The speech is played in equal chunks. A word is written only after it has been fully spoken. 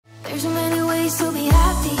There's so many ways to be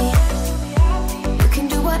happy. You can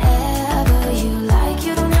do whatever you like.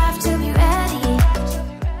 You don't have to be ready.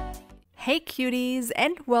 Hey cuties,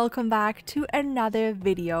 and welcome back to another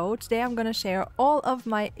video. Today I'm going to share all of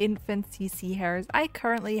my infant CC hairs I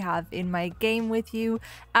currently have in my game with you.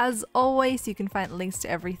 As always, you can find links to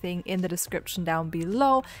everything in the description down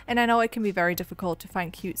below, and I know it can be very difficult to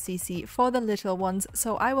find cute CC for the little ones,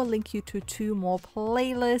 so I will link you to 2 more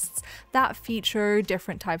playlists that feature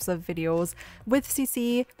different types of videos with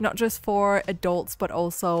CC, not just for adults but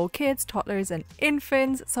also kids, toddlers and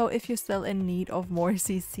infants. So if you're still in need of more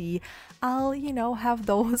CC, I'll, have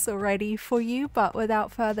those ready for you. But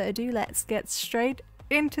without further ado, let's get straight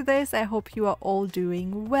into this. I hope you are all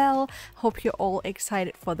doing well. Hope you're all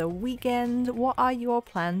excited for the weekend. What are your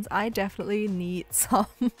plans? I definitely need some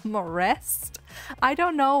rest. I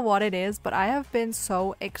don't know what it is, but I have been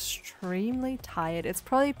so extremely tired. It's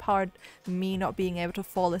probably part me not being able to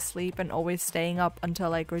fall asleep and always staying up until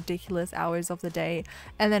like ridiculous hours of the day,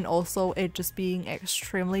 and then also it just being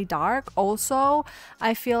extremely dark. Also,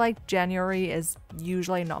 I feel like January is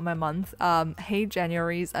usually not my month. Hey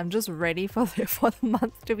Januaries, I'm just ready for the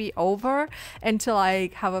month to be over until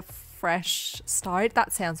I have a fresh start.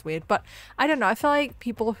 That sounds weird, but I don't know. I feel like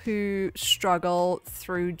people who struggle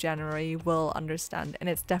through January will understand, and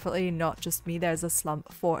it's definitely not just me. There's a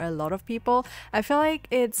slump for a lot of people. I feel like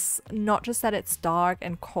it's not just that it's dark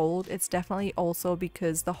and cold, it's definitely also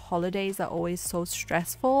because the holidays are always so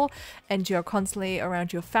stressful and you're constantly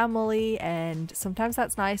around your family, and sometimes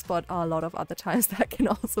that's nice, but a lot of other times that can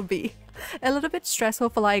also be a little bit stressful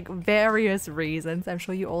for like various reasons. I'm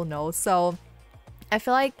sure you all know. So I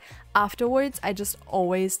feel like afterwards I just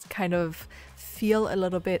always kind of feel a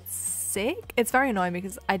little bit sick. It's very annoying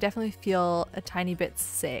because I definitely feel a tiny bit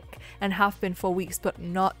sick and have been for weeks, but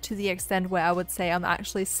not to the extent where I would say I'm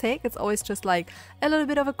actually sick. It's always just like a little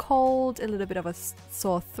bit of a cold, a little bit of a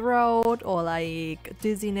sore throat, or like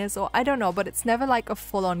dizziness, or I don't know, but it's never like a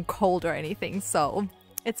full-on cold or anything, so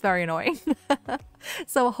it's very annoying.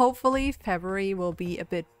 So hopefully February will be a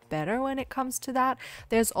bit better when it comes to that.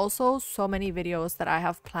 There's also so many videos that I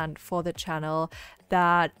have planned for the channel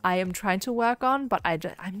that I am trying to work on, but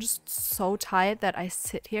I'm just so tired that I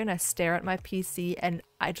sit here and I stare at my PC and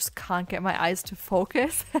I just can't get my eyes to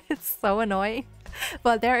focus. It's so annoying.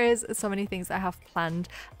 But there is so many things I have planned.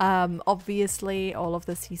 Obviously all of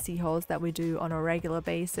the CC hauls that we do on a regular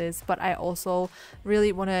basis, but I also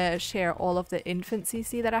really want to share all of the infant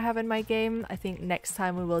CC that I have in my game. I think next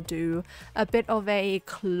time we will do a bit of a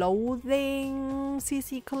clothing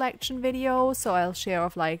CC collection video, so I'll share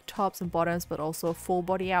of like tops and bottoms but also full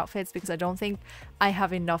body outfits, because I don't think I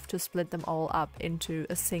have enough to split them all up into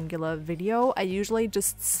a singular video. I usually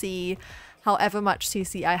just see however much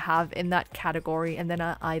CC I have in that category, and then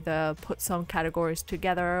I either put some categories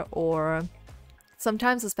together, or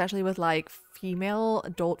sometimes, especially with like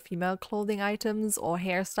adult female clothing items or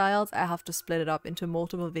hairstyles, I have to split it up into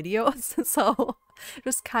multiple videos. So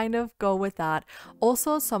just kind of go with that.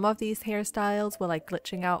 Also, some of these hairstyles were like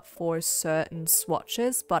glitching out for certain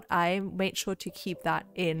swatches, but I made sure to keep that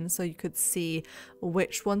in so you could see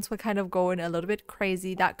which ones were kind of going a little bit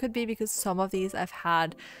crazy. That could be because some of these I've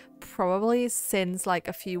had probably since like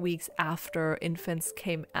a few weeks after infants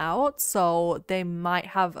came out, so they might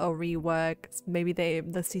have a rework. Maybe the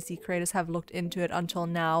CC creators have looked into it. Until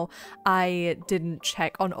now I didn't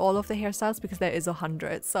check on all of the hairstyles because there is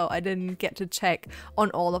 100, so I didn't get to check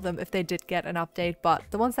on all of them if they did get an update. But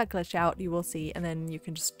the ones that glitch out you will see, and then you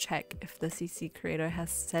can just check if the CC creator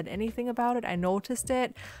has said anything about it. I noticed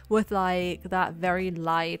it with like that very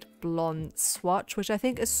light blonde swatch, which I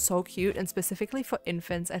think is so cute, and specifically for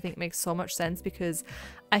infants I think makes so much sense, because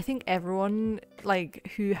I think everyone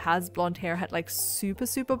like who has blonde hair had like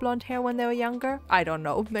super blonde hair when they were younger. I don't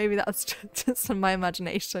know, maybe that's just my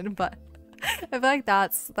imagination, but I feel like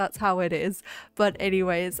that's how it is. But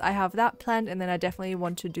anyways, I have that planned, and then I definitely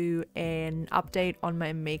want to do an update on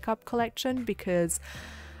my makeup collection, because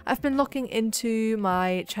I've been looking into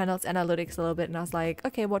my channel's analytics a little bit, and I was like,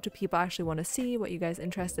 okay, what do people actually want to see? What are you guys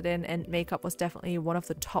interested in? And makeup was definitely one of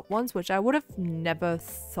the top ones, which I would have never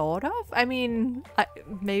thought of. I mean,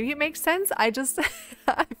 maybe it makes sense. I just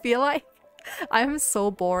I feel like I'm so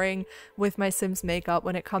boring with my Sims makeup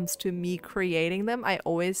when it comes to me creating them. I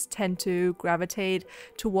always tend to gravitate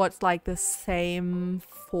towards like the same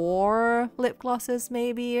 4 lip glosses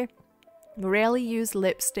maybe. Rarely use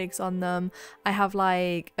lipsticks on them. I have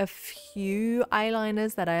like a few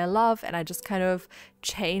eyeliners that I love, and I just kind of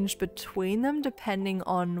change between them depending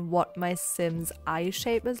on what my Sim's eye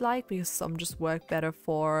shape is like, because some just work better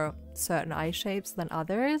for certain eye shapes than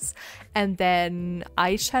others. And then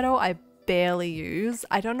eyeshadow, I barely use.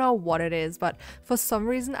 I don't know what it is, but for some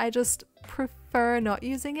reason I just prefer not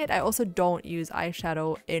using it. I also don't use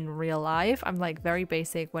eyeshadow in real life. I'm like very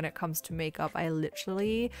basic when it comes to makeup. I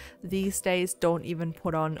literally these days don't even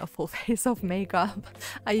put on a full face of makeup.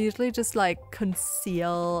 I usually just like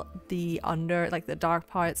conceal the the dark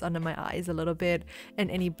parts under my eyes a little bit and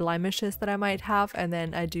any blemishes that I might have, and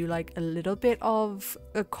then I do like a little bit of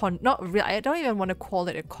a I don't even want to call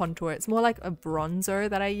it a contour. It's more like a bronzer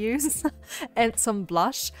that I use and some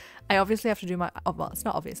blush. I obviously have to do my, well, it's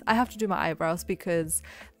not obvious. I have to do my eyebrows because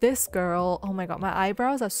this girl, oh my god, my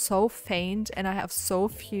eyebrows are so faint and I have so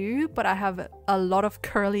few, but I have a lot of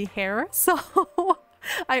curly hair. So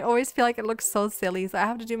I always feel like it looks so silly. So I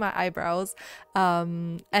have to do my eyebrows.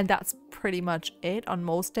 And that's pretty much it on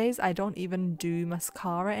most days. I don't even do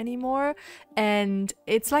mascara anymore. And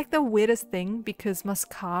it's like the weirdest thing because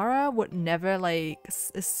mascara would never, like,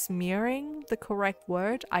 is smearing the correct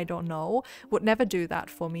word? I don't know. Would never do that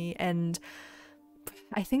for me. And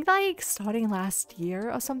I think like starting last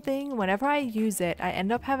year or something, whenever I use it, I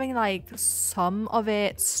end up having like some of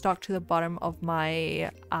it stuck to the bottom of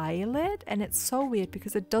my eyelid, and it's so weird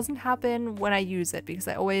because it doesn't happen when I use it because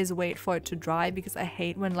I always wait for it to dry because I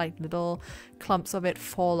hate when like little clumps of it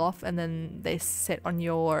fall off and then they sit on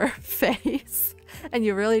your face. And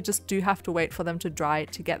you really just do have to wait for them to dry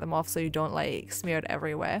to get them off so you don't like smear it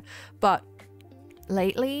everywhere. But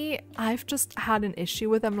lately I've just had an issue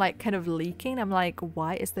with them like kind of leaking. I'm like,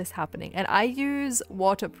 why is this happening? And I use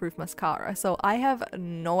waterproof mascara, so I have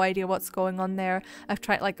no idea what's going on there. I've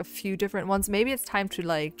tried like a few different ones. Maybe it's time to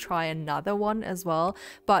like try another one as well,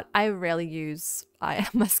 but I rarely use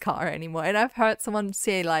mascara anymore. And I've heard someone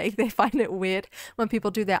say like they find it weird when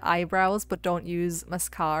people do their eyebrows but don't use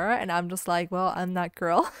mascara, and I'm just like, well, I'm that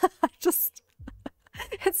girl. I just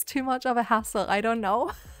it's too much of a hassle. I don't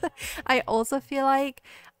know. I also feel like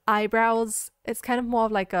eyebrows, it's kind of more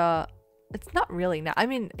of like a, it's not really, I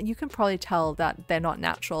mean, you can probably tell that they're not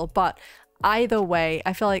natural, but either way,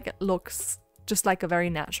 I feel like it looks just like a very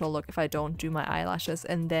natural look if I don't do my eyelashes.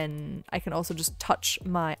 And then I can also just touch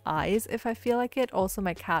my eyes if I feel like it. Also,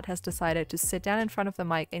 my cat has decided to sit down in front of the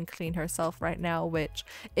mic and clean herself right now, which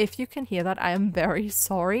if you can hear that, I am very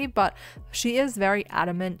sorry, but she is very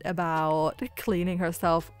adamant about cleaning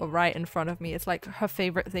herself right in front of me. It's like her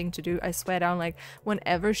favorite thing to do. I swear down, like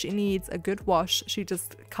whenever she needs a good wash, she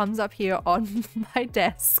just comes up here on my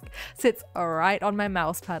desk, sits right on my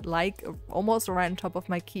mouse pad, like almost right on top of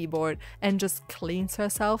my keyboard, and just cleans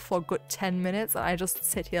herself for a good 10 minutes. And I just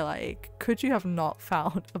sit here like, could you have not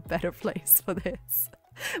found a better place for this?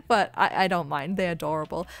 But I don't mind. They're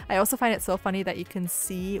adorable. I also find it so funny that you can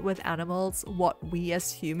see with animals what we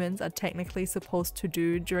as humans are technically supposed to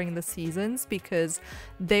do during the seasons, because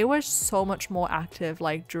they were so much more active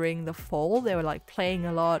like during the fall. They were like playing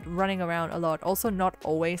a lot, running around a lot, also not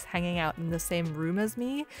always hanging out in the same room as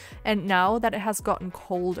me. And now that it has gotten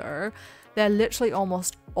colder, they're literally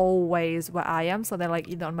almost always where I am. So they're like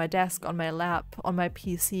either on my desk, on my lap, on my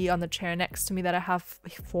PC, on the chair next to me that I have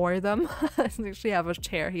for them. I actually have a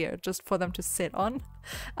chair here just for them to sit on,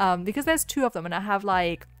 because there's two of them, and I have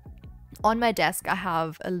like on my desk I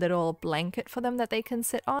have a little blanket for them that they can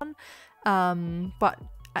sit on, but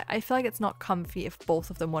I feel like it's not comfy if both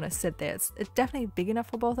of them want to sit there. It's definitely big enough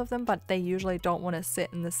for both of them, but they usually don't want to sit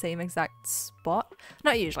in the same exact spot.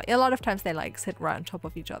 Not usually. A lot of times they like sit right on top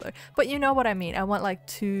of each other. But you know what I mean. I want like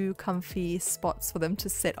two comfy spots for them to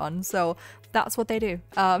sit on. So that's what they do.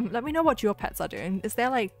 Let me know what your pets are doing. Is there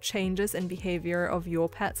like changes in behavior of your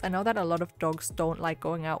pets? I know that a lot of dogs don't like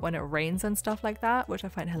going out when it rains and stuff like that, which I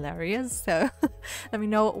find hilarious. So let me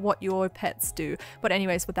know what your pets do. But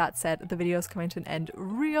anyways, with that said, the video is coming to an end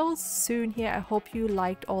real soon here. I hope you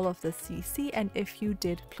liked all of the CC, and if you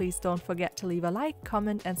did, please don't forget to leave a like,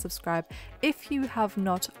 comment, and subscribe if you have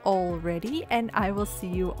not already, and I will see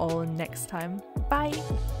you all next time. Bye!